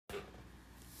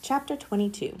Chapter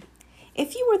 22.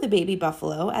 If you were the baby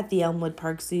buffalo at the Elmwood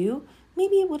Park Zoo,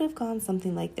 maybe it would have gone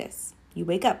something like this. You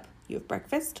wake up, you have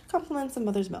breakfast, compliments of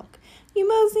mother's milk. You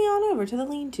mosey on over to the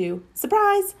lean-to.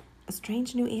 Surprise! A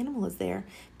strange new animal is there,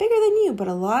 bigger than you but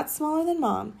a lot smaller than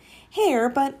Mom. Hair,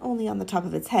 but only on the top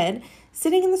of its head,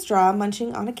 sitting in the straw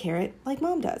munching on a carrot like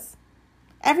Mom does.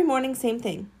 Every morning, same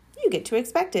thing. You get to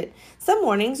expect it. Some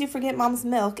mornings you forget Mom's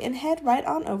milk and head right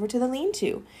on over to the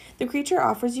lean-to. The creature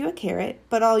offers you a carrot,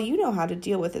 but all you know how to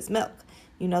deal with is milk.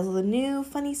 You nuzzle the new,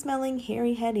 funny-smelling,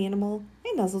 hairy-head animal.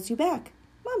 It nuzzles you back.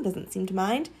 Mom doesn't seem to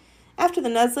mind. After the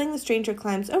nuzzling, the stranger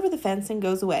climbs over the fence and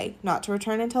goes away, not to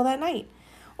return until that night.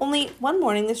 Only one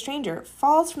morning the stranger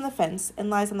falls from the fence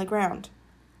and lies on the ground.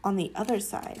 On the other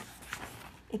side.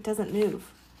 It doesn't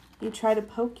move. You try to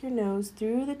poke your nose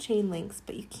through the chain links,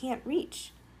 but you can't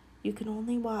reach. You can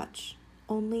only watch.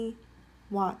 Only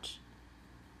watch.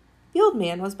 The old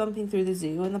man was bumping through the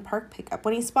zoo in the park pickup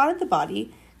when he spotted the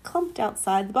body clumped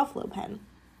outside the buffalo pen.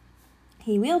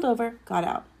 He wheeled over, got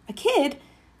out. A kid?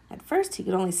 At first he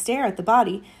could only stare at the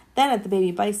body, then at the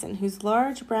baby bison, whose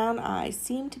large brown eyes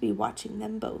seemed to be watching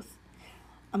them both.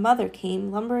 A mother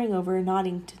came lumbering over,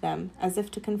 nodding to them, as if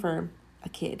to confirm. A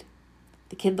kid.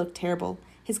 The kid looked terrible.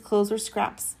 His clothes were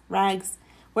scraps, rags.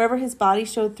 Wherever his body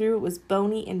showed through, it was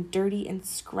bony and dirty and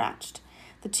scratched.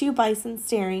 The two bison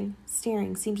staring,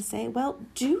 seemed to say, well,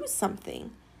 do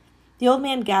something. The old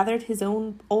man gathered his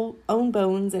own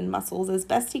bones and muscles as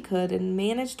best he could and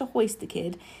managed to hoist the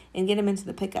kid and get him into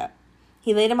the pickup.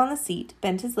 He laid him on the seat,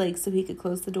 bent his legs so he could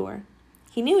close the door.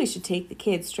 He knew he should take the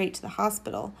kid straight to the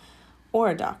hospital or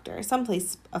a doctor,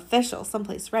 someplace official,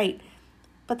 someplace right.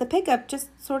 But the pickup just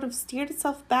sort of steered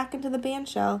itself back into the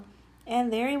bandshell,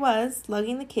 and there he was,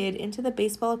 lugging the kid into the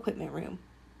baseball equipment room.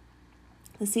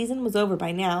 The season was over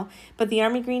by now, but the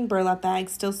army green burlap bag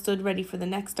still stood ready for the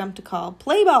next ump to call,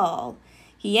 "Play ball!"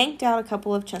 He yanked out a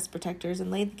couple of chest protectors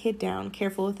and laid the kid down,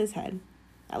 careful with his head.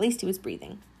 At least he was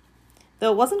breathing.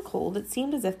 Though it wasn't cold, it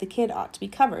seemed as if the kid ought to be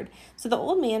covered, so the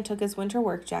old man took his winter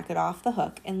work jacket off the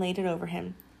hook and laid it over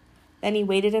him. Then he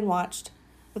waited and watched.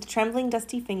 With trembling,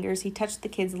 dusty fingers, he touched the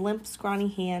kid's limp, scrawny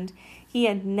hand. He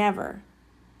had never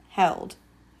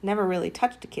really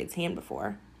touched a kid's hand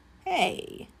before.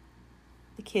 "Hey!"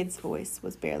 The kid's voice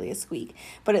was barely a squeak,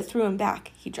 but it threw him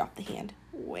back. He dropped the hand.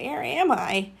 "Where am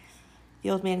I?"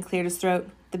 The old man cleared his throat.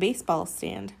 The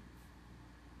bandshell.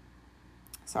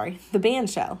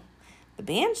 The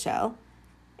bandshell?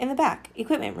 In the back,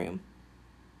 equipment room.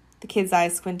 The kid's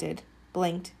eyes squinted,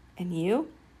 blinked. "And you?"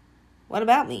 "What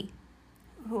about me?"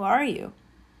 "Who are you?"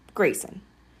 "Grayson."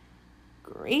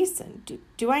 "Grayson?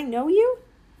 Do I know you?"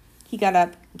 He got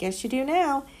up. "Guess you do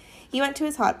now." He went to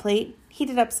his hot plate,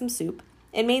 heated up some soup,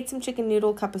 and made some chicken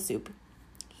noodle cup of soup.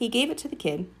 He gave it to the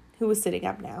kid, who was sitting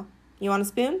up now. "You want a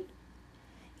spoon?"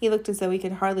 He looked as though he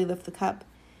could hardly lift the cup.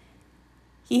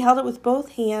 He held it with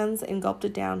both hands and gulped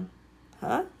it down.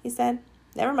 "Huh?" he said.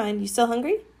 "Never mind. You still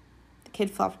hungry?" The kid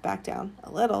flopped back down.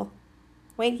 "A little."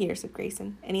 "Wait here," said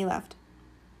Grayson, and he left.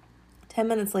 10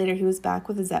 minutes later, he was back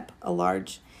with a Zepp, a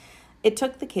large. It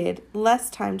took the kid less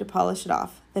time to polish it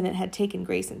off than it had taken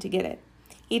Grayson to get it.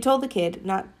 He told the kid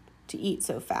not to eat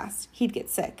so fast. He'd get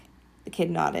sick. The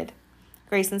kid nodded.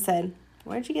 Grayson said,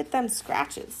 "Where'd you get them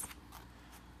scratches?"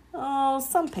 "Oh,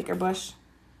 some picker bush."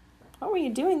 "What were you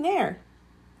doing there?"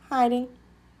 "Hiding."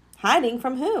 "Hiding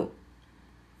from who?"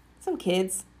 "Some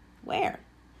kids." "Where?"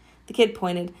 The kid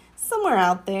pointed. "Somewhere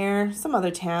out there, some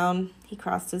other town." He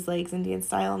crossed his legs Indian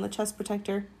style on the chest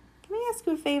protector. "Can I ask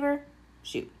you a favor?"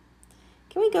 "Shoot."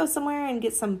 "Can we go somewhere and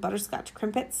get some butterscotch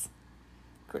crimpets?"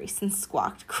 Grayson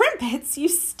squawked. "Crimpets? You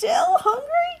still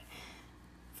hungry?"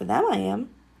 "For them I am."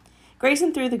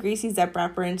 Grayson threw the greasy Zepp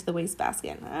wrapper into the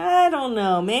wastebasket. "I don't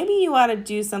know. Maybe you ought to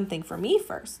do something for me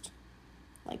first."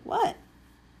 "Like what?"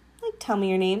 "Like tell me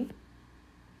your name."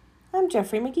 "I'm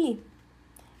Jeffrey McGee."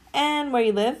 "And where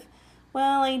you live?"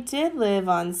 "Well, I did live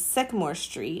on Sycamore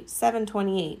Street,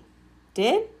 728.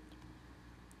 "Did?"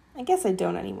 "I guess I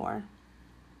don't anymore."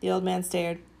 The old man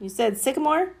stared. "You said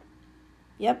Sycamore?"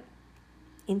 "Yep."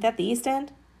 "Ain't that the East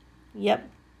End?" "Yep."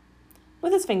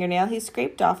 With his fingernail, he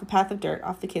scraped off a path of dirt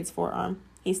off the kid's forearm.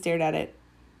 He stared at it.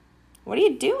 "What are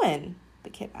you doing?"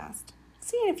 the kid asked.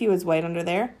 "Seeing if you was white under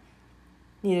there."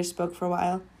 Neither spoke for a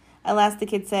while. At last the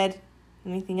kid said,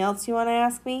 "Anything else you want to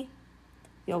ask me?"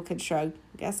 The old kid shrugged.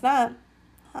 "Guess not."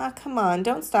 Come on,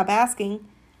 don't stop asking."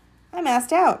 "I'm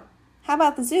asked out." "How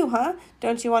about the zoo, huh?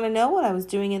 Don't you want to know what I was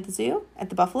doing at the zoo? At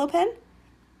the buffalo pen?"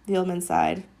 The old man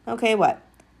sighed. "Okay, what?"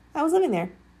 "I was living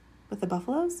there." "With the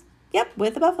buffaloes?" "Yep,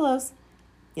 with the buffaloes."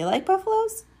 "You like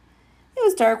buffaloes?" "It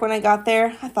was dark when I got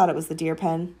there. I thought it was the deer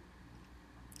pen."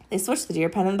 They switched the deer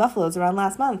pen and buffaloes around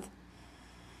last month.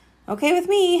 Okay with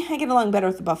me. I get along better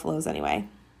with the buffaloes anyway.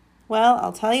 Well,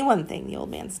 I'll tell you one thing, the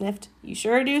old man sniffed. You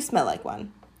sure do smell like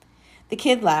one. The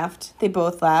kid laughed. They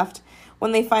both laughed.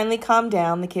 When they finally calmed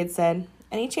down, the kid said,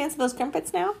 Any chance of those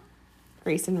crimpets now?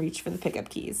 Grayson reached for the pickup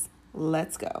keys.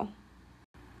 Let's go.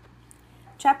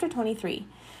 Chapter 23.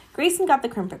 Grayson got the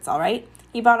crimpets, all right.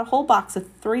 He bought a whole box of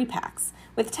 3 packs.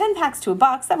 With 10 packs to a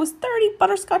box, that was 30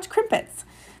 butterscotch crimpets.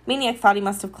 Maniac thought he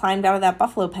must have climbed out of that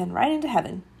buffalo pen right into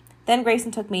heaven. Then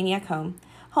Grayson took Maniac home.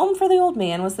 Home for the old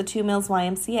man was the 2 Mills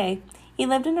YMCA. He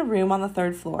lived in a room on the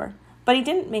 3rd floor. But he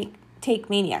didn't take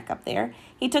Maniac up there.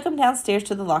 He took him downstairs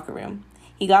to the locker room.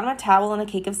 He got him a towel and a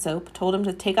cake of soap, told him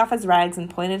to take off his rags, and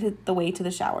pointed the way to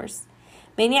the showers.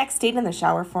 Maniac stayed in the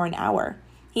shower for an hour.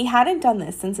 He hadn't done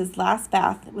this since his last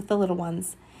bath with the little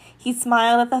ones. He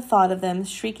smiled at the thought of them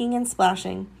shrieking and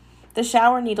splashing. The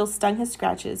shower needles stung his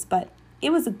scratches, but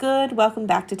it was a good welcome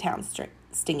back to town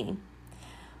stinging.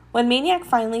 When Maniac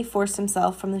finally forced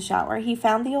himself from the shower, he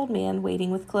found the old man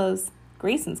waiting with clothes.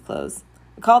 Grayson's clothes.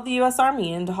 I called the U.S.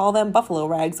 Army in to haul them buffalo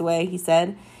rags away, he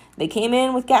said. They came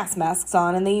in with gas masks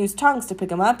on, and they used tongs to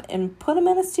pick 'em up and put 'em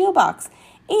in a steel box,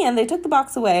 and they took the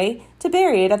box away to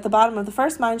bury it at the bottom of the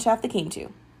first mine shaft they came to.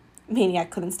 Maniac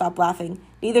couldn't stop laughing.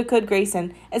 Neither could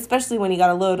Grayson, especially when he got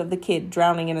a load of the kid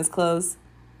drowning in his clothes.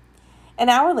 An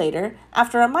hour later,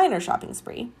 after a minor shopping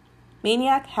spree,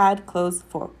 Maniac had clothes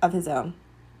of his own.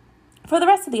 For the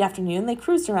rest of the afternoon, they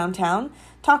cruised around town,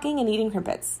 talking and eating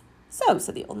crimpets. So,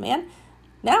 said the old man,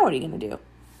 now what are you going to do?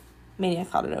 Maniac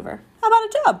thought it over. How about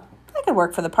a job? I could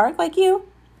work for the park like you.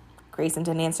 Grayson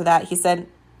didn't answer that. He said,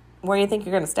 where do you think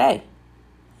you're going to stay?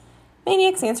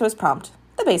 Maniac's answer was prompt.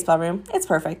 The baseball room. It's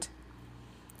perfect.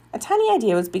 A tiny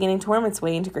idea was beginning to worm its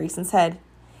way into Grayson's head.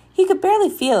 He could barely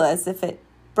feel as if it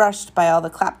brushed by all the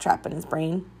claptrap in his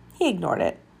brain. He ignored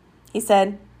it. He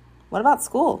said, what about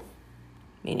school?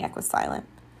 Maniac was silent.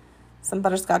 Some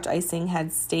butterscotch icing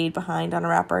had stayed behind on a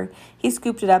wrapper. He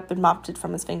scooped it up and mopped it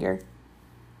from his finger,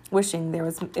 wishing it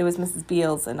was Mrs.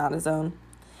 Beale's and not his own.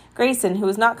 Grayson, who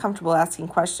was not comfortable asking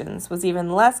questions, was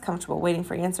even less comfortable waiting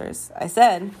for answers. I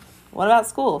said, what about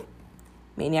school?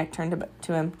 Maniac turned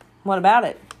to him. What about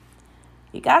it?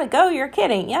 You gotta go, you're a kid,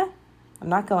 ain't ya? I'm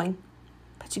not going.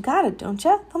 But you gotta, don't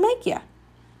ya? They'll make ya.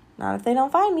 Not if they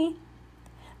don't find me.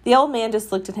 The old man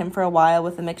just looked at him for a while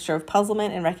with a mixture of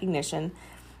puzzlement and recognition,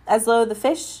 as though the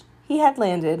fish he had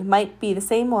landed might be the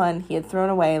same one he had thrown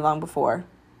away long before.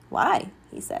 Why?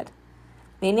 He said.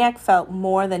 Maniac felt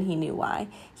more than he knew why.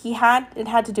 It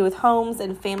had to do with homes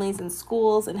and families and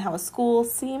schools, and how a school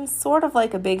seems sort of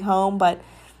like a big home, but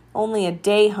only a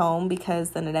day home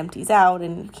because then it empties out,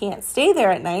 and you can't stay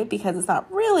there at night because it's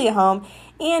not really a home,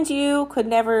 and you could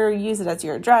never use it as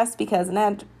your address because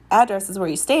an address is where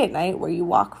you stay at night, where you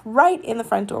walk right in the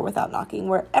front door without knocking,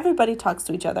 where everybody talks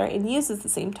to each other and uses the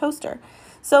same toaster.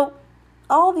 So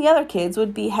all the other kids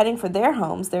would be heading for their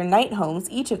homes, their night homes,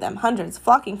 each of them, hundreds,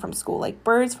 flocking from school like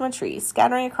birds from a tree,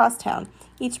 scattering across town,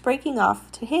 each breaking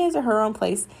off to his or her own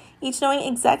place, each knowing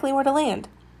exactly where to land.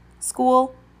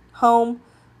 School, home.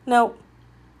 No,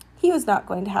 he was not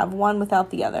going to have one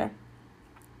without the other.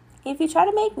 If you try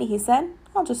to make me, he said,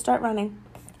 I'll just start running.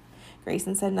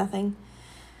 Grayson said nothing.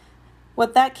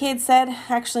 What that kid said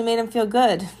actually made him feel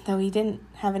good, though he didn't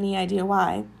have any idea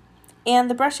why.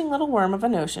 And the brushing little worm of a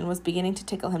notion was beginning to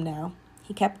tickle him now.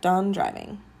 He kept on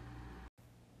driving.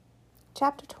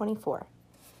 Chapter 24.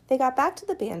 They got back to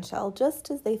the bandshell just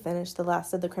as they finished the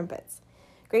last of the crimpets.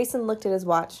 Grayson looked at his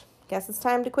watch. Guess it's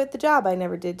time to quit the job I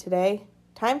never did today.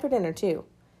 Time for dinner, too.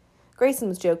 Grayson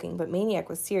was joking, but Maniac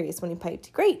was serious when he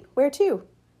piped, Great, where to?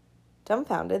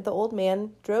 Dumbfounded, the old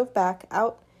man drove back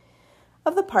out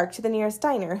of the park to the nearest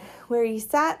diner, where he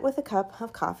sat with a cup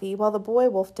of coffee while the boy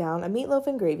wolfed down a meatloaf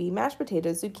and gravy, mashed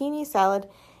potatoes, zucchini salad,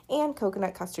 and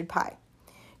coconut custard pie.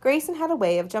 Grayson had a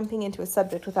way of jumping into a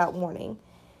subject without warning.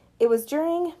 It was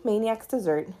during Maniac's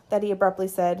dessert that he abruptly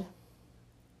said,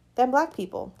 Them black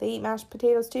people, they eat mashed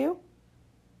potatoes too?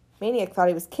 Maniac thought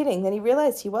he was kidding, then he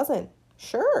realized he wasn't.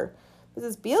 Sure,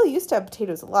 Mrs. Beale used to have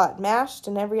potatoes a lot, mashed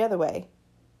and every other way.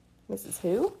 Mrs.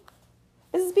 who?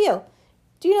 Mrs. Beale.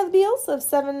 Do you know the Beals of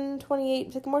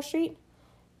 728 Sycamore Street?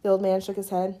 The old man shook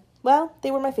his head. Well, they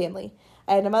were my family.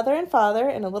 I had a mother and father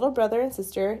and a little brother and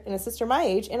a sister my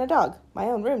age, and a dog. My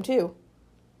own room, too.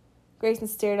 Grayson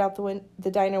stared out the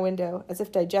diner window as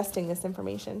if digesting this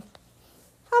information.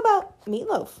 How about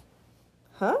meatloaf?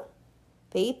 Huh?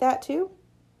 They eat that, too?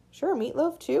 Sure,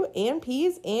 meatloaf, too, and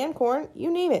peas, and corn, you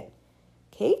name it.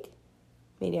 Cake?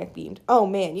 Maniac beamed. Oh,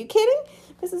 man, you kidding?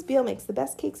 Mrs. Beale makes the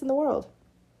best cakes in the world.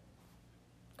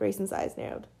 Grayson's eyes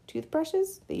narrowed.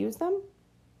 Toothbrushes? They use them?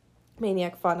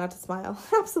 Maniac fought not to smile.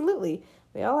 Absolutely.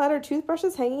 We all had our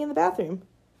toothbrushes hanging in the bathroom.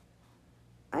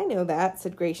 I know that,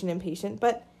 said Gratian, impatient,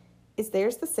 but is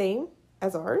theirs the same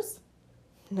as ours?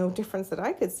 No difference that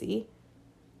I could see.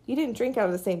 You didn't drink out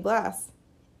of the same glass.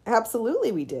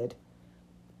 Absolutely we did.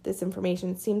 This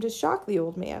information seemed to shock the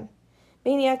old man.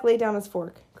 Maniac laid down his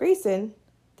fork. Grayson,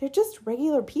 they're just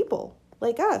regular people,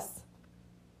 like us.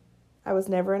 I was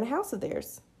never in a house of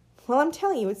theirs. Well, I'm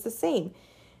telling you, it's the same.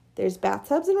 There's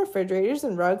bathtubs and refrigerators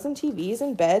and rugs and TVs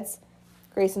and beds.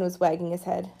 Grayson was wagging his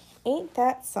head. Ain't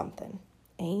that something?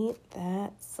 Ain't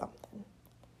that something?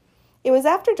 It was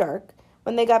after dark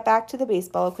when they got back to the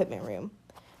baseball equipment room.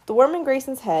 The worm in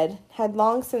Grayson's head had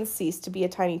long since ceased to be a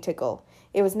tiny tickle.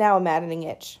 It was now a maddening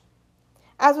itch.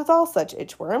 As with all such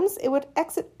itchworms, it would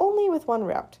exit only with one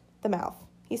route, the mouth.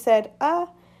 He said, I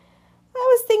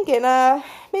was thinking,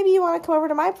 maybe you want to come over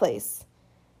to my place.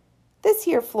 This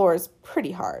here floor is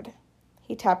pretty hard.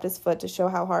 He tapped his foot to show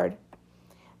how hard.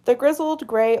 The grizzled,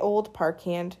 gray old park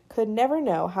hand could never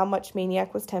know how much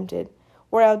Maniac was tempted,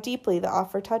 or how deeply the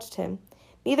offer touched him.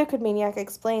 Neither could Maniac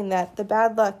explain that the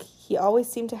bad luck he always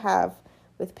seemed to have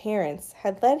with parents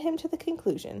had led him to the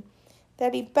conclusion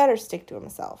that he'd better stick to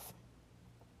himself.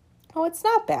 Oh, it's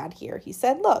not bad here, he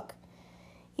said. Look.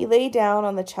 He lay down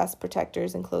on the chest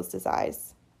protectors and closed his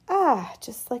eyes.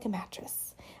 Just like a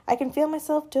mattress. I can feel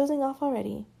myself dozing off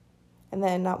already. And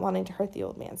then, not wanting to hurt the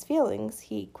old man's feelings,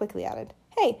 he quickly added,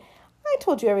 Hey, I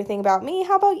told you everything about me.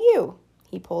 How about you?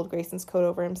 He pulled Grayson's coat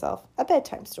over himself. A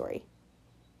bedtime story.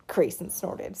 Grayson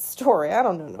snorted. Story? I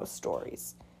don't know no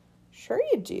stories. Sure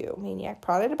you do, Maniac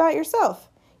prodded. About yourself.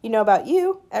 You know about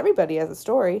you. Everybody has a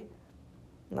story.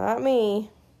 Not me.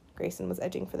 Grayson was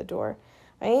edging for the door.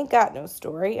 I ain't got no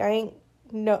story. I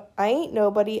ain't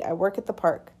nobody. I work at the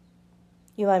park.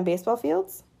 You line baseball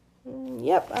fields?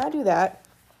 Yep, I do that.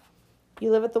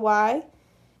 You live at the Y?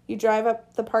 You drive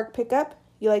up the park pickup?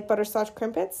 You like butterscotch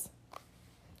crimpets?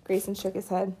 Grayson shook his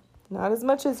head. Not as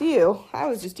much as you. I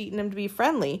was just eating them to be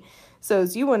friendly, so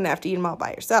as you wouldn't have to eat them all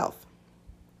by yourself.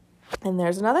 And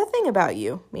there's another thing about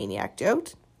you, Maniac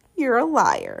joked. You're a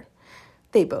liar.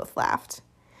 They both laughed.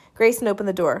 Grayson opened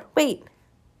the door. Wait,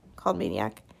 called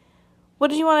Maniac. What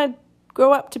did you want to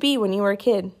grow up to be when you were a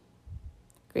kid?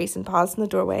 Grayson paused in the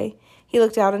doorway. He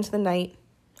looked out into the night.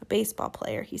 A baseball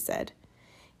player, he said.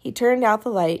 He turned out the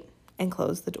light and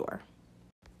closed the door.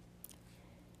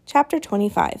 Chapter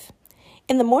 25.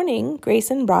 In the morning,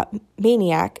 Grayson brought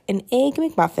Maniac an egg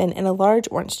McMuffin and a large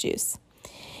orange juice.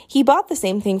 He bought the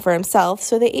same thing for himself,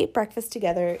 so they ate breakfast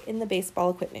together in the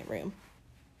baseball equipment room.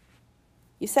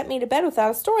 You sent me to bed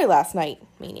without a story last night,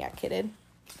 Maniac kidded.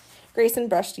 Grayson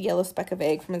brushed a yellow speck of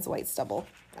egg from his white stubble.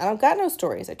 I don't got no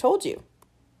stories, I told you.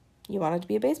 You wanted to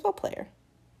be a baseball player.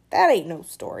 That ain't no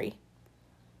story.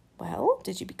 Well,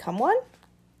 did you become one?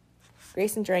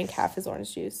 Grayson drank half his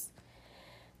orange juice.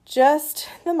 Just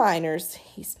the minors,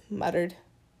 he muttered.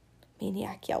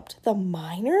 Maniac yelped. The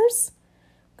minors?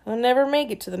 I'll never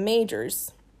make it to the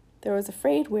majors. There was a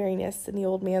frayed weariness in the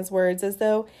old man's words, as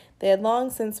though they had long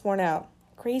since worn out.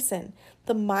 Grayson,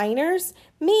 the minors?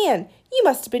 Man, you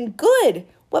must have been good.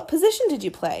 What position did you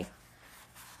play?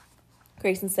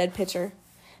 Grayson said pitcher.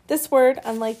 This word,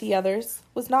 unlike the others,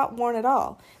 was not worn at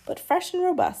all, but fresh and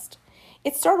robust.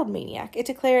 It startled Maniac. It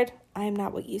declared, I am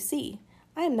not what you see.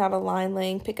 I am not a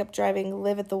line-laying, pickup-driving,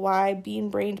 live-at-the-Y,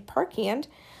 bean-brained park hand.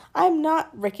 I am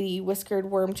not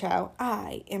rickety-whiskered worm chow.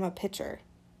 I am a pitcher.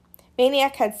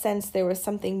 Maniac had sensed there was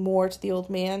something more to the old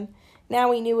man.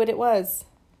 Now he knew what it was.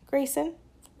 Grayson,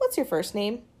 what's your first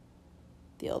name?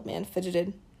 The old man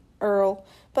fidgeted. Earl,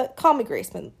 but call me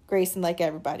Grayson like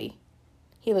everybody.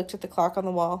 He looked at the clock on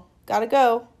the wall. Gotta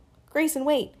go. Grayson,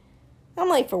 wait. I'm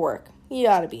late for work. You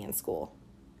ought to be in school.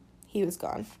 He was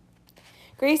gone.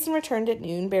 Grayson returned at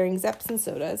noon bearing Zeps and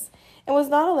sodas, and was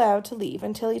not allowed to leave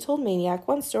until he told Maniac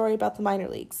one story about the minor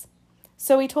leagues.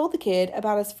 So he told the kid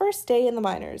about his first day in the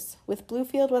minors, with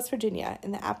Bluefield, West Virginia,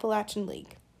 in the Appalachian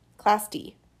League. Class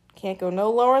D. Can't go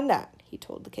no lower than that, he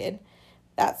told the kid.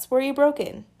 That's where you broke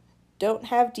in. Don't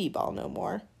have D-ball no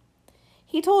more.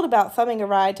 He told about thumbing a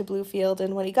ride to Bluefield,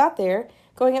 and when he got there,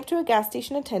 going up to a gas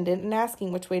station attendant and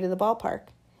asking which way to the ballpark.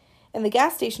 And the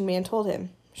gas station man told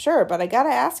him, Sure, but I gotta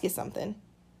ask you something.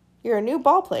 You're a new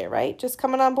ball player, right? Just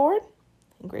coming on board?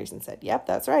 And Grayson said, Yep,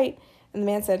 that's right. And the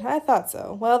man said, I thought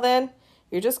so. Well then,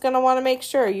 you're just going to want to make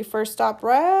sure you first stop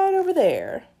right over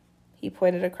there. He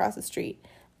pointed across the street.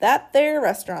 That there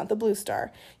restaurant, the Blue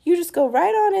Star. You just go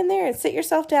right on in there and sit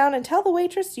yourself down and tell the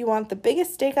waitress you want the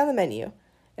biggest steak on the menu.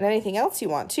 And anything else you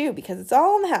want, too, because it's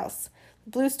all in the house.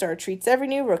 The Blue Star treats every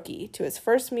new rookie to his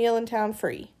first meal in town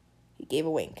free. He gave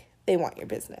a wink. They want your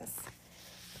business.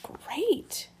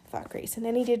 Great. thought Grayson,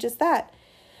 and he did just that.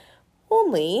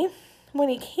 Only, when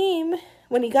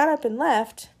he got up and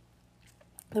left,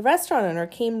 the restaurant owner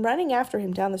came running after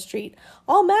him down the street,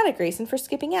 all mad at Grayson for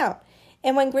skipping out.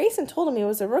 And when Grayson told him he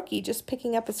was a rookie just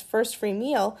picking up his first free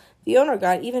meal, the owner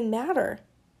got even madder.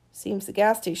 Seems the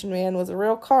gas station man was a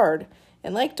real card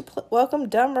and liked to welcome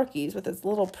dumb rookies with his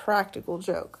little practical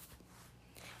joke.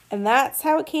 And that's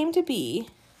how it came to be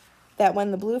that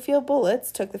when the Bluefield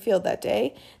Bullets took the field that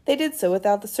day, they did so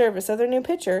without the service of their new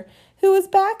pitcher, who was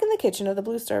back in the kitchen of the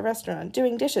Blue Star restaurant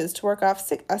doing dishes to work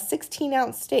off a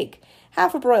 16-ounce steak,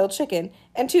 half a broiled chicken,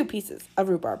 and 2 pieces of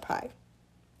rhubarb pie.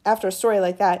 After a story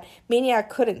like that, Maniac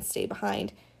couldn't stay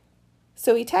behind,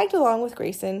 so he tagged along with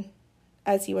Grayson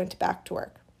as he went back to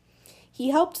work. He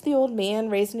helped the old man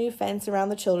raise a new fence around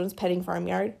the children's petting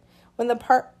farmyard. When the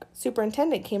park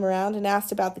superintendent came around and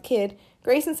asked about the kid,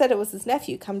 Grayson said it was his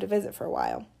nephew come to visit for a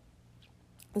while.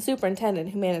 The superintendent,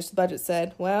 who managed the budget,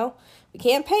 said, "Well, we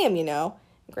can't pay him, you know."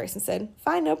 And Grayson said,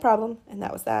 "Fine, no problem," and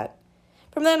that was that.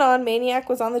 From then on, Maniac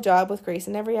was on the job with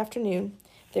Grayson every afternoon.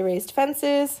 They raised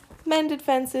fences, mended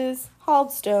fences,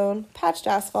 hauled stone, patched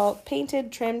asphalt,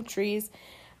 painted, trimmed trees.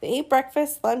 They ate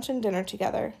breakfast, lunch, and dinner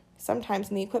together, sometimes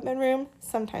in the equipment room,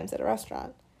 sometimes at a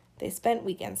restaurant. They spent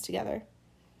weekends together.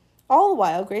 All the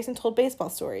while, Grayson told baseball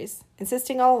stories,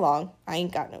 insisting all along, "I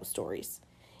ain't got no stories."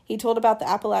 He told about the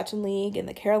Appalachian League and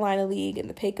the Carolina League and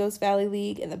the Pecos Valley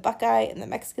League and the Buckeye and the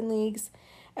Mexican Leagues,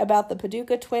 about the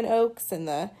Paducah Twin Oaks and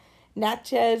the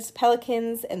Natchez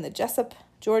Pelicans and the Jessup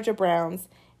Georgia Browns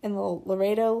and the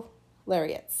Laredo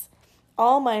Lariats.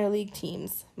 All minor league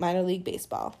teams, minor league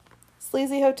baseball.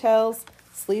 Sleazy hotels,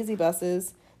 sleazy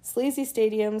buses, sleazy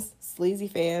stadiums, sleazy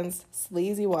fans,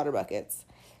 sleazy water buckets.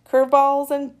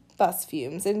 Curveballs and bus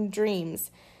fumes and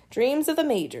dreams of the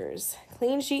majors,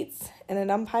 clean sheets, and an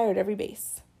umpire at every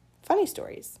base. Funny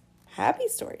stories, happy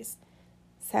stories,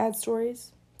 sad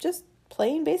stories, just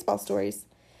plain baseball stories.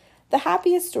 The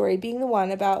happiest story being the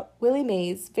one about Willie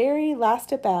Mays' very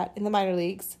last at-bat in the minor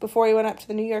leagues before he went up to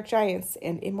the New York Giants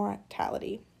and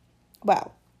immortality.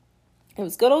 Well, it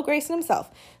was good old Grayson himself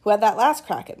who had that last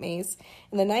crack at Mays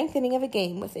in the 9th inning of a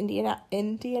game with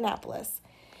Indianapolis.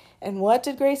 And what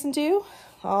did Grayson do?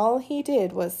 All he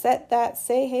did was set that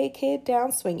say-hey kid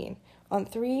down swinging on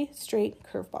 3 straight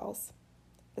curveballs.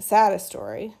 The saddest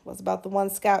story was about the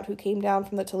one scout who came down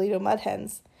from the Toledo Mud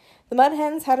Hens. The Mud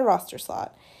Hens had a roster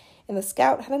slot, and the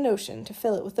scout had a notion to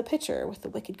fill it with the pitcher with the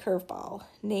wicked curveball,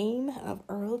 name of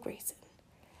Earl Grayson.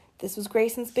 This was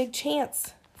Grayson's big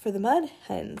chance, for the Mud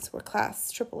Hens were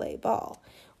Class AAA ball,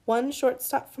 1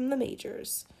 shortstop from the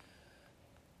majors.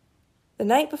 The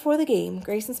night before the game,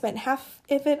 Grayson spent half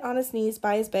of it on his knees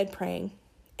by his bed praying,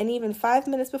 and even 5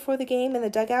 minutes before the game in the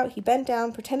dugout, he bent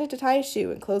down, pretended to tie his shoe,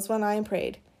 and closed one eye and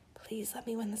prayed, "Please let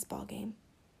me win this ball game,"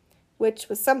 which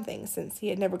was something since he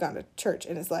had never gone to church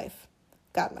in his life.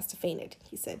 "God must have fainted,"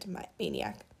 he said to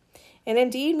Maniac. And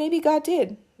indeed, maybe God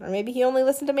did, or maybe he only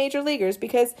listened to major leaguers,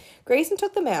 because Grayson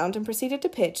took the mound and proceeded to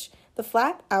pitch the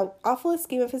flat-out awfulest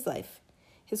game of his life.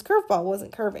 His curveball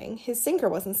wasn't curving, his sinker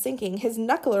wasn't sinking, his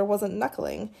knuckler wasn't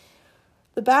knuckling.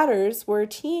 The batters were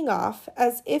teeing off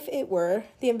as if it were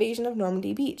the invasion of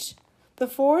Normandy Beach.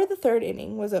 Before the 3rd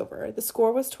inning was over, the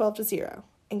score was 12-0,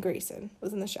 and Grayson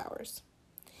was in the showers.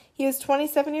 He was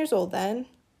 27 years old then,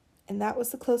 and that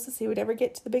was the closest he would ever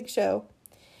get to the big show.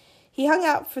 He hung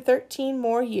out for 13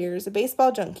 more years, a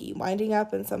baseball junkie, winding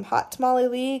up in some hot tamale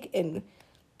league in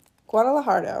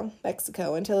Guadalajara,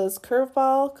 Mexico, until his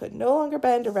curveball could no longer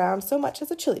bend around so much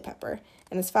as a chili pepper,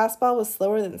 and his fastball was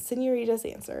slower than Senorita's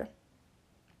answer.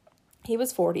 He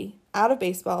was 40, out of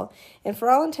baseball, and for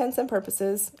all intents and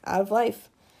purposes, out of life.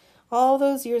 All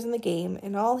those years in the game,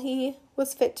 and all he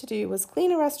was fit to do was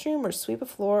clean a restroom or sweep a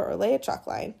floor or lay a chalk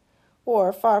line,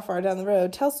 or, far, far down the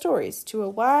road, tell stories to a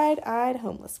wide-eyed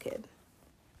homeless kid.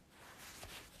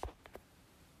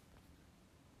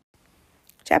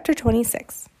 Chapter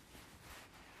 26.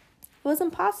 It was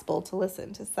impossible to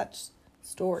listen to such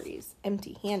stories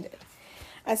empty-handed.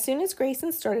 As soon as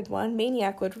Grayson started one,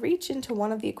 Maniac would reach into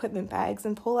one of the equipment bags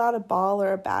and pull out a ball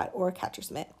or a bat or a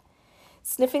catcher's mitt.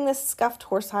 Sniffing the scuffed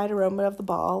horsehide aroma of the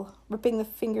ball, rippling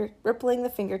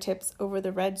the fingertips over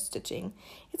the red stitching,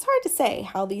 it's hard to say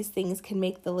how these things can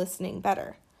make the listening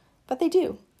better. But they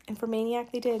do, and for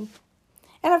Maniac they did.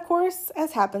 And of course,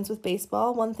 as happens with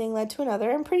baseball, one thing led to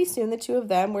another, and pretty soon the two of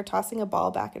them were tossing a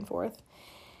ball back and forth.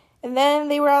 And then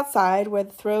they were outside, where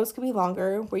the throws could be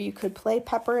longer, where you could play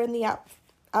pepper in the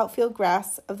outfield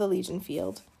grass of the Legion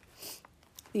Field.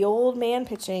 The old man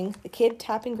pitching, the kid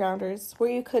tapping grounders, where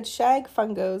you could shag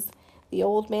fungos, the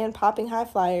old man popping high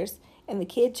flyers, and the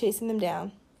kid chasing them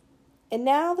down. And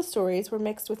now the stories were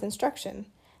mixed with instruction.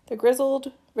 the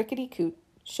grizzled, rickety coot,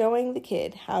 showing the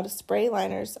kid how to spray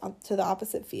liners to the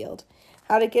opposite field,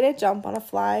 how to get a jump on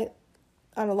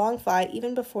a long fly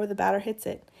even before the batter hits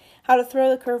it, how to throw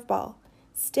the curveball.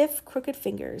 Stiff, crooked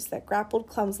fingers that grappled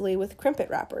clumsily with crimpet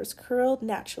wrappers curled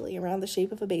naturally around the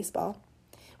shape of a baseball.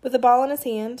 With the ball in his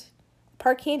hand,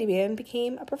 Park Handyman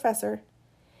became a professor.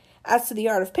 As to the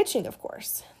art of pitching, of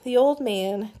course, the old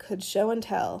man could show and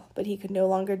tell, but he could no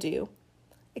longer do.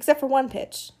 Except for one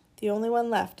pitch, the only one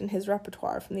left in his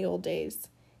repertoire from the old days.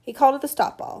 He called it the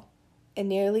stop ball,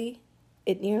 and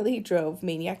it nearly drove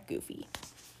Maniac goofy.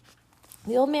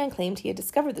 The old man claimed he had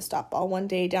discovered the stop ball one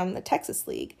day down in the Texas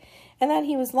League, and that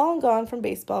he was long gone from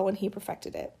baseball when he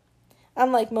perfected it.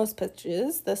 Unlike most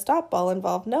pitches, the stop ball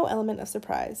involved no element of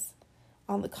surprise.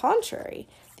 On the contrary,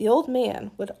 the old man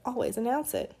would always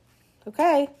announce it.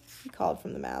 "Okay," he called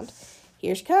from the mound.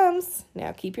 "Here she comes.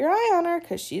 Now keep your eye on her,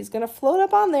 because she's going to float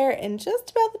up on there, and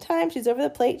just about the time she's over the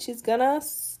plate, she's going to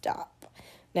stop."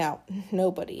 Now,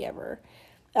 nobody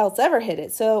else ever hit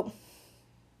it, so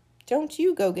don't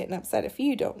you go getting upset if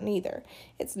you don't neither.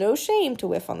 It's no shame to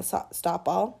whiff on the stop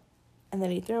ball. And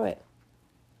then he'd throw it.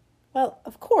 Well,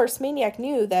 of course, Maniac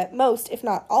knew that most, if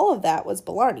not all of that, was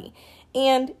baloney,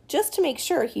 and just to make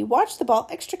sure, he watched the ball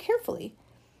extra carefully.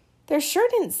 There sure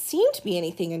didn't seem to be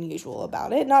anything unusual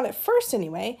about it, not at first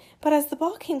anyway, but as the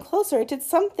ball came closer, it did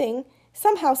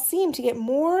somehow seem to get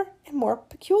more and more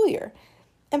peculiar,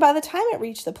 and by the time it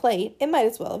reached the plate, it might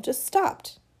as well have just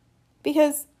stopped,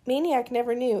 because Maniac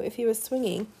never knew if he was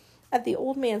swinging at the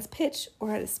old man's pitch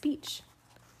or at a speech.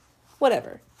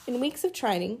 Whatever. In weeks of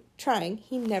trying,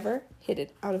 he never hit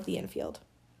it out of the infield.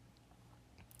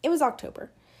 It was October.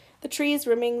 The trees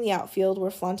rimming the outfield were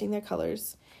flaunting their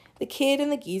colors. The kid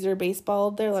and the geezer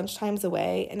baseballed their lunchtimes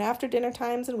away, and after dinner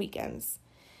times and weekends.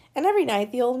 And every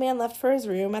night the old man left for his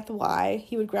room at the Y,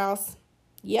 he would grouse,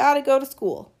 "You ought to go to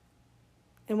school."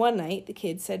 And one night the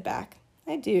kid said back,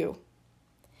 "I do."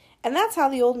 And that's how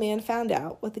the old man found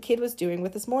out what the kid was doing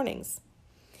with his mornings.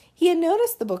 He had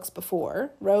noticed the books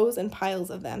before, rows and piles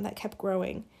of them that kept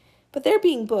growing. But there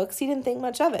being books, he didn't think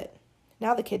much of it.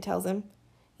 Now the kid tells him,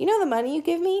 "You know the money you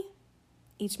give me?"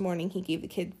 Each morning he gave the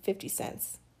kid 50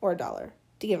 cents, or $1,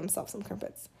 to give himself some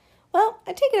crimpets. "Well,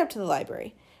 I take it up to the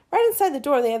library. Right inside the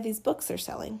door they have these books they're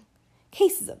selling.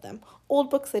 Cases of them,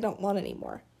 old books they don't want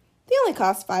anymore. They only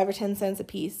cost 5 or 10 cents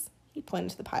apiece." He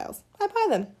pointed to the piles. "I buy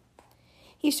them."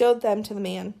 He showed them to the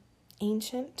man.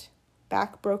 Ancient,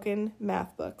 back-broken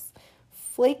math books,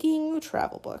 flaking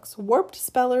travel books, warped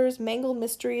spellers, mangled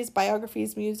mysteries,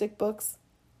 biographies, music books,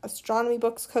 astronomy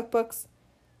books, cookbooks.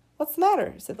 "What's the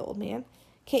matter?" said the old man.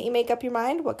 "Can't you make up your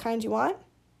mind what kind you want?"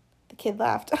 The kid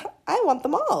laughed. "I want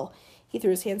them all." He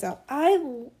threw his hands out.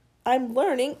 I'm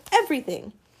learning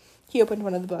everything." He opened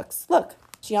one of the books. "Look,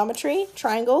 geometry,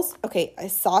 triangles. Okay,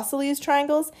 isosceles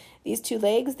triangles. These 2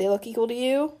 legs, they look equal to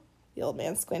you?" The old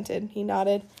man squinted. He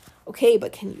nodded. "Okay,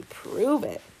 but can you prove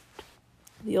it?"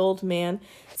 The old man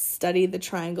studied the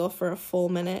triangle for a full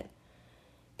minute.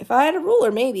 "If I had a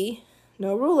ruler, maybe."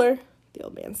 "No ruler." The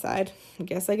old man sighed. "I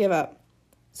guess I give up."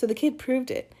 So the kid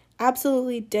proved it.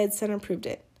 Absolutely dead center proved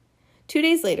it. 2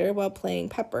 days later, while playing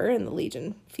Pepper in the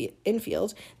Legion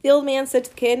infield, the old man said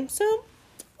to the kid, "So,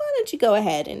 why don't you go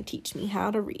ahead and teach me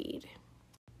how to read?"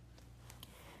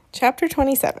 Chapter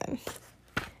 27.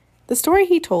 The story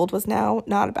he told was now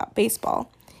not about baseball.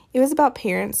 It was about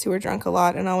parents who were drunk a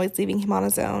lot and always leaving him on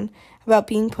his own, about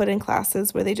being put in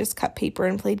classes where they just cut paper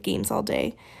and played games all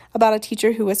day, about a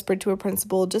teacher who whispered to a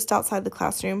principal just outside the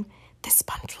classroom, "This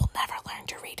sponge will never learn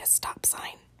to read a stop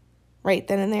sign," right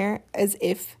then and there, as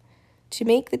if to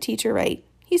make the teacher right,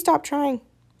 he stopped trying.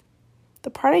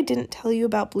 The part I didn't tell you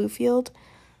about Bluefield,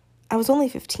 I was only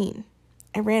 15.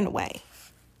 I ran away.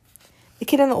 The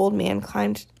kid and the old man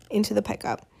climbed into the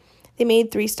pickup. They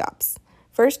made 3 stops.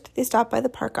 First, they stopped by the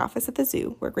park office at the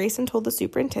zoo, where Grayson told the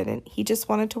superintendent he just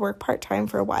wanted to work part-time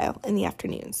for a while in the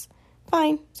afternoons.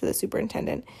 "Fine," said the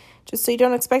superintendent, "just so you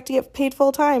don't expect to get paid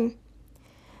full-time."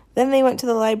 Then they went to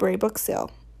the library book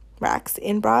sale racks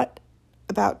and brought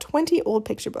about 20 old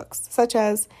picture books, such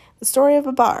as The Story of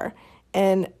a Bar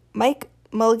and Mike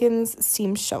Mulligan's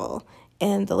Steam Shovel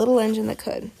and The Little Engine That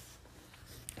Could.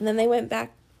 And then they went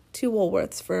back to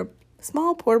Woolworth's for a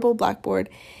small portable blackboard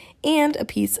and a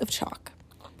piece of chalk.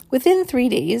 Within 3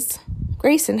 days,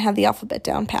 Grayson had the alphabet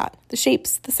down pat, the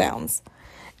shapes, the sounds.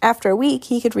 After a week,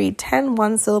 he could read 10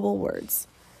 one-syllable words.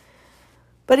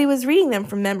 But he was reading them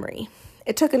from memory.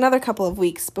 It took another couple of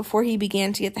weeks before he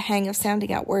began to get the hang of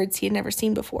sounding out words he had never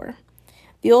seen before.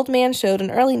 The old man showed an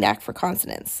early knack for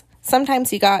consonants. Sometimes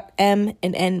he got M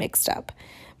and N mixed up,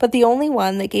 but the only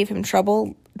one that gave him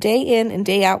trouble day in and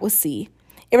day out was C.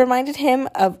 It reminded him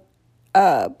of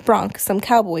a bronc some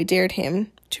cowboy dared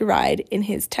him to ride in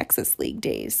his Texas League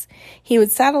days. C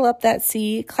would saddle up that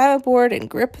C, climb aboard, and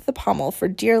grip the pommel for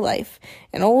dear life,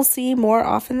 and old C, more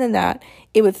often than that,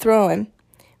 it would throw him.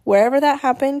 Wherever that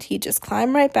happened, he'd just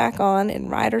climb right back on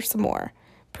and ride her some more.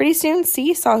 Pretty soon,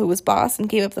 C saw who was boss and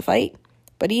gave up the fight,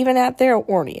 but even at their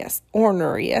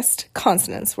orneriest,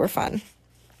 consonants were fun.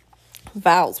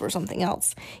 Vowels were something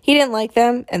else. He didn't like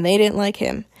them, and they didn't like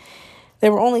him.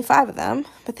 There were only 5 of them,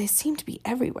 but they seemed to be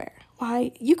everywhere.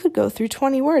 Why, you could go through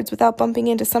 20 words without bumping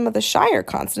into some of the shyer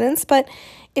consonants, but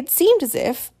it seemed as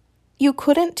if you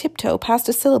couldn't tiptoe past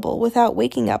a syllable without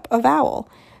waking up a vowel.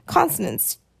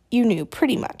 Consonants, you knew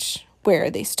pretty much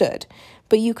where they stood,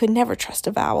 but you could never trust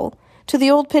a vowel. To the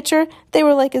old pitcher, they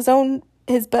were like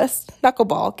his best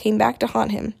knuckleball came back to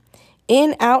haunt him.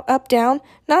 In, out, up, down,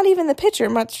 not even the pitcher,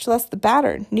 much less the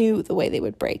batter, knew the way they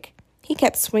would break. He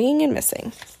kept swinging and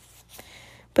missing.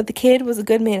 But the kid was a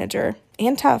good manager,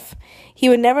 and tough. He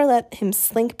would never let him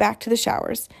slink back to the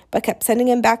showers, but kept sending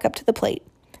him back up to the plate.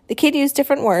 The kid used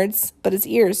different words, but in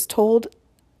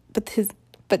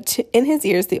his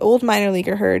ears, the old minor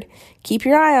leaguer heard, "Keep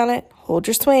your eye on it, hold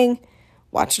your swing,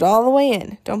 watch it all the way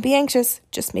in. Don't be anxious,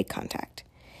 just make contact."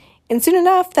 And soon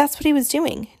enough, that's what he was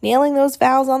doing, nailing those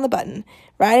vowels on the button,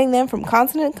 riding them from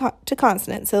consonant to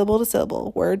consonant, syllable to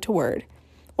syllable, word to word.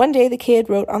 One day the kid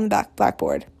wrote on the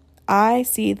blackboard, "I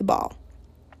see the ball."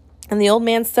 And the old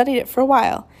man studied it for a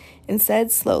while and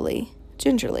said slowly,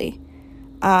 gingerly,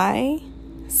 "I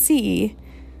see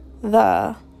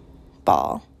the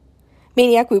ball."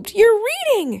 Maniac whooped, "You're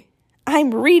reading!"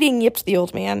 "I'm reading," yipped the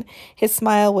old man. His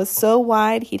smile was so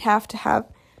wide he'd have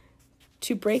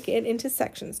to break it into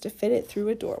sections to fit it through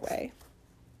a doorway.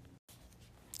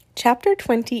 Chapter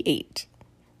 28.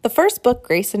 The first book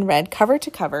Grayson read cover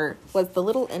to cover was The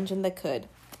Little Engine That Could.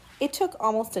 It took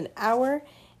almost an hour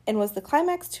and was the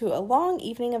climax to a long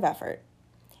evening of effort.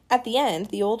 At the end,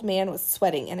 the old man was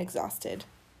sweating and exhausted.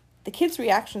 The kid's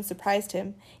reaction surprised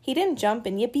him. He didn't jump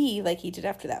and yippee like he did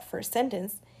after that first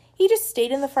sentence. He just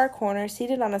stayed in the far corner,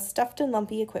 seated on a stuffed and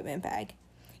lumpy equipment bag.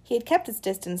 He had kept his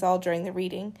distance all during the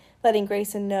reading, letting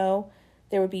Grayson know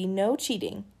there would be no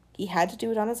cheating. He had to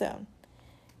do it on his own.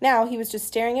 Now he was just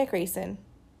staring at Grayson,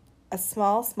 a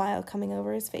small smile coming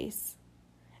over his face.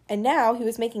 And now he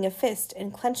was making a fist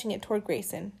and clenching it toward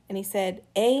Grayson, and he said,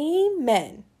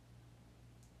 "Amen."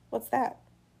 "What's that?"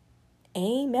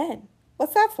 "Amen.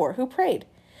 What's that for? Who prayed?"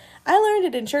 "I learned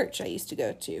it in church I used to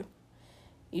go to."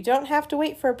 "You don't have to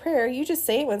wait for a prayer. You just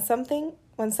say it when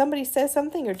somebody says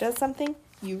something or does something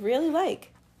you really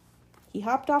like." He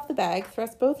hopped off the bag,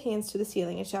 thrust both hands to the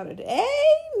ceiling, and shouted,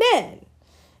 "Amen!"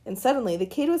 And suddenly the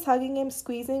kid was hugging him,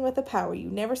 squeezing with a power you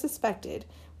never suspected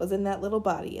was in that little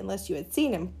body, unless you had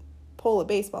seen him pull a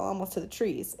baseball almost to the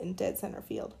trees in dead center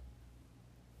field.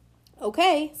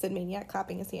 "Okay," said Maniac,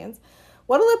 clapping his hands.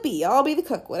 "What'll it be? I'll be the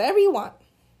cook, whatever you want."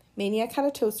 Maniac had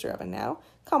a toaster oven now,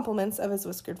 compliments of his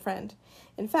whiskered friend.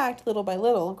 In fact, little by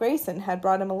little, Grayson had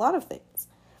brought him a lot of things.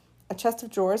 A chest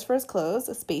of drawers for his clothes,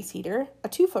 a space heater, a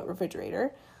 2-foot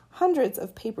refrigerator, hundreds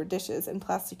of paper dishes and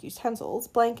plastic utensils,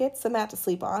 blankets, a mat to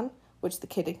sleep on, which the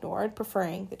kid ignored,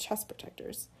 preferring the chest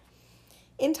protectors.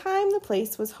 In time, the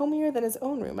place was homier than his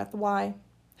own room at the Y.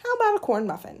 "How about a corn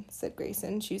muffin?" said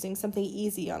Grayson, choosing something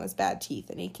easy on his bad teeth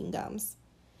and aching gums.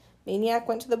 Maniac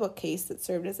went to the bookcase that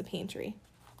served as a pantry.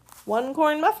 "1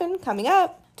 corn muffin coming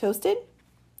up. Toasted?"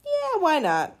 "Yeah, why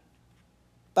not?"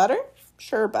 "Butter?"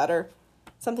 "Sure, butter."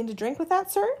 "Something to drink with that,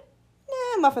 sir?"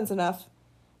 "Nah, muffin's enough."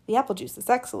 "The apple juice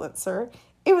is excellent, sir.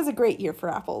 It was a great year for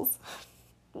apples."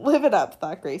 Live it up,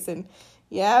 thought Grayson.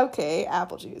 "Yeah, okay,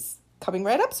 apple juice. Coming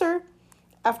right up, sir."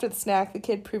 After the snack, the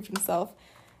kid proved himself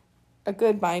as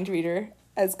good a mind reader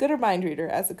as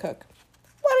a cook.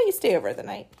 "Why don't you stay over the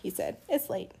night?" he said. "It's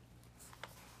late."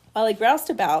 While he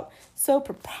groused about so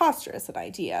preposterous an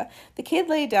idea, the kid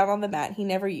lay down on the mat he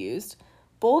never used,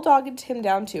 bulldogged him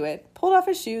down to it, pulled off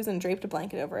his shoes, and draped a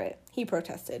blanket over it. He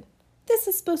protested. "This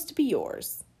is supposed to be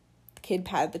yours." The kid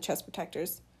patted the chest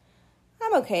protectors.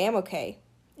 I'm okay.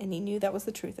 And he knew that was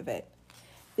the truth of it.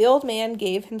 The old man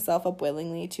gave himself up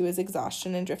willingly to his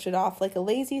exhaustion and drifted off like a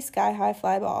lazy sky-high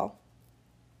fly ball.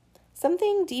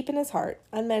 Something deep in his heart,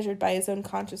 unmeasured by his own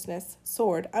consciousness,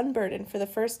 soared unburdened for the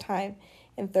first time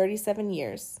in 37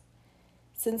 years.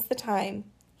 Since the time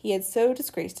he had so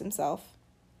disgraced himself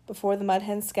before the Mud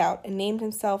Hen Scout and named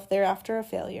himself thereafter a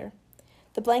failure.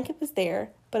 The blanket was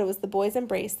there, but it was the boy's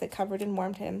embrace that covered and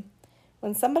warmed him.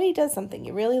 When somebody does something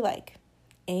you really like,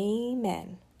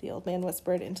 "Amen," the old man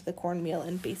whispered into the cornmeal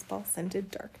and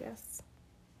baseball-scented darkness.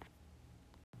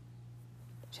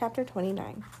 Chapter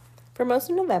 29. For most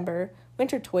of November,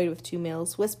 Winter toyed with 2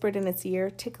 Mills, whispered in its ear,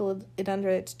 tickled it under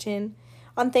its chin.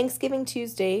 On Thanksgiving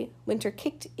Tuesday, Winter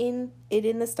kicked it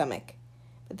in the stomach.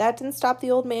 But that didn't stop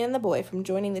the old man and the boy from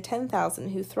joining the 10,000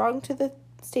 who thronged to the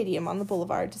stadium on the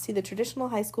boulevard to see the traditional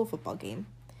high school football game.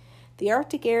 The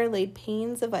Arctic air laid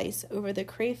panes of ice over the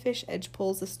crayfish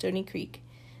edgepoles of Stony Creek.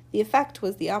 The effect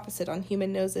was the opposite on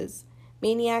human noses.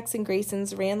 Maniacs and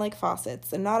Graysons ran like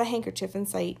faucets, and not a handkerchief in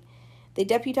sight. They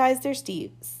deputized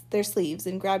their sleeves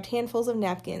and grabbed handfuls of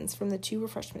napkins from the 2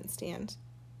 refreshment stand.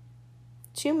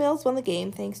 2 Mills won the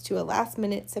game thanks to a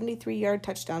last-minute 73-yard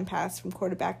touchdown pass from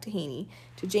quarterback Haney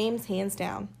to James hands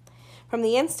down. From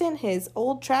the instant his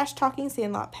old trash-talking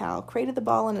Sandlot pal crated the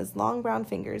ball in his long brown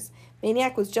fingers,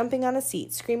 Maniac was jumping on his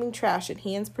seat, screaming trash at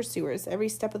Hand's pursuers every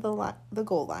step of the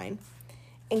goal line,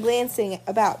 and glancing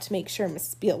about to make sure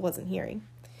Mrs. Beale wasn't hearing.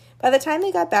 By the time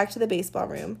they got back to the baseball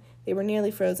room, they were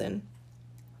nearly frozen.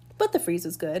 But the freeze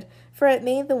was good, for it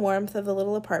made the warmth of the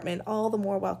little apartment all the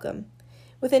more welcome.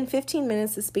 Within 15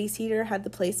 minutes, the space heater had the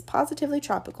place positively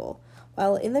tropical,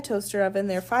 while in the toaster oven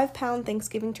their 5-pound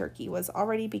Thanksgiving turkey was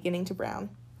already beginning to brown.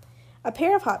 A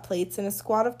pair of hot plates and a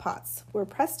squad of pots were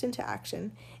pressed into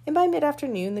action, and by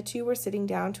mid-afternoon the 2 were sitting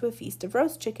down to a feast of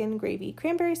roast chicken, gravy,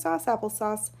 cranberry sauce,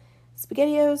 applesauce,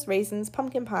 SpaghettiOs, raisins,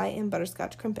 pumpkin pie, and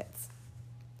butterscotch crimpets.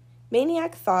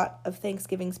 Maniac thought of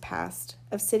Thanksgivings past,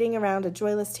 of sitting around a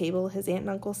joyless table, his aunt and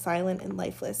uncle silent and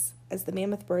lifeless as the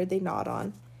mammoth bird they gnawed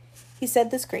on. He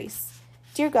said this grace: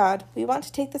 "Dear God, we want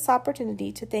to take this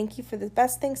opportunity to thank you for the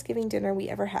best Thanksgiving dinner we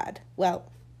ever had.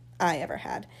 Well, I ever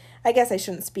had. I guess I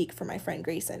shouldn't speak for my friend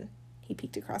Grayson." He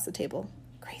peeked across the table.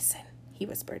 "Grayson," he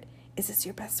whispered, "is this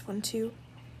your best one, too?"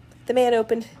 The man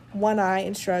opened one eye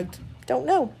and shrugged. "Don't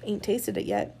know. Ain't tasted it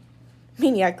yet."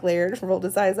 Maniac glared, rolled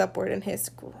his eyes upward, and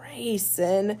hissed,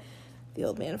 "Grayson." The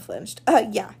old man flinched.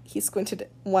 Yeah." He squinted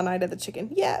one eye to the chicken.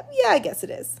 Yeah, I guess it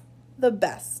is." "The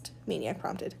best," Maniac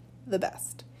prompted. "The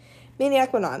best."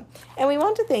 Maniac went on, "And we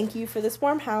want to thank you for this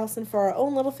warm house and for our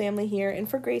own little family here and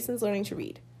for Grayson's learning to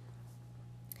read.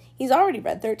 He's already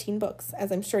read 13 books,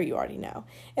 as I'm sure you already know.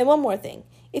 And one more thing.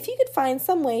 If you could find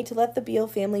some way to let the Beale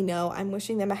family know I'm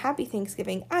wishing them a happy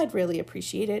Thanksgiving, I'd really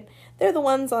appreciate it. They're the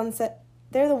ones on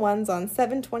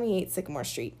 728 Sycamore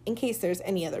Street, in case there's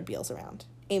any other Beales around.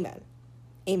 Amen."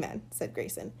 "Amen," said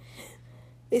Grayson.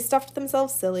 They stuffed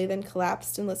themselves silly, then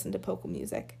collapsed and listened to polka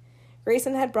music.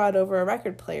 Grayson had brought over a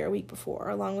record player a week before,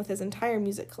 along with his entire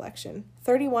music collection,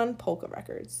 31 polka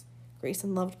records.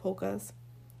 Grayson loved polkas.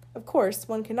 Of course,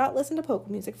 one could not listen to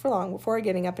polka music for long before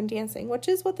getting up and dancing, which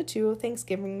is what the 2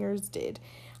 Thanksgivingers did,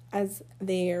 as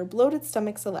their bloated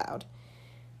stomachs allowed.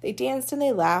 They danced and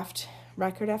they laughed,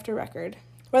 record after record.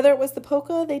 Whether it was the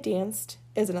polka they danced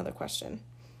is another question.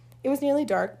 It was nearly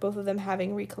dark, both of them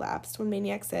having recollapsed, when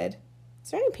Maniac said,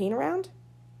 "Is there any paint around?"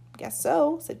 "Guess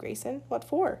so," said Grayson. "What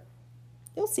for?"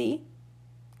 "You'll see."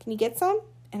 "Can you get some?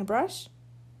 And a brush?"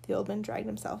 The old man dragged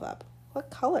himself up. "What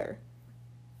color?"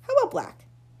 "How about black?"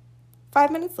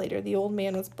 5 minutes later, the old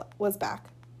man was back.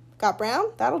 "Got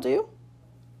brown? That'll do."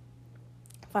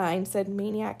 "Fine," said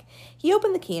Maniac. He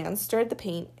opened the can, stirred the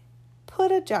paint,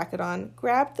 put a jacket on,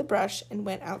 grabbed the brush, and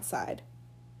went outside.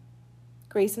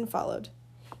 Grayson followed.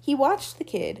 He watched the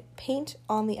kid paint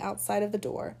on the outside of the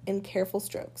door in careful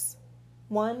strokes.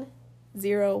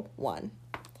 101.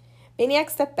 Maniac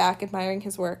stepped back, admiring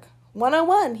his work.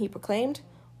 101, he proclaimed.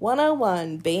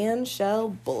 101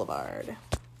 Bandshell Boulevard.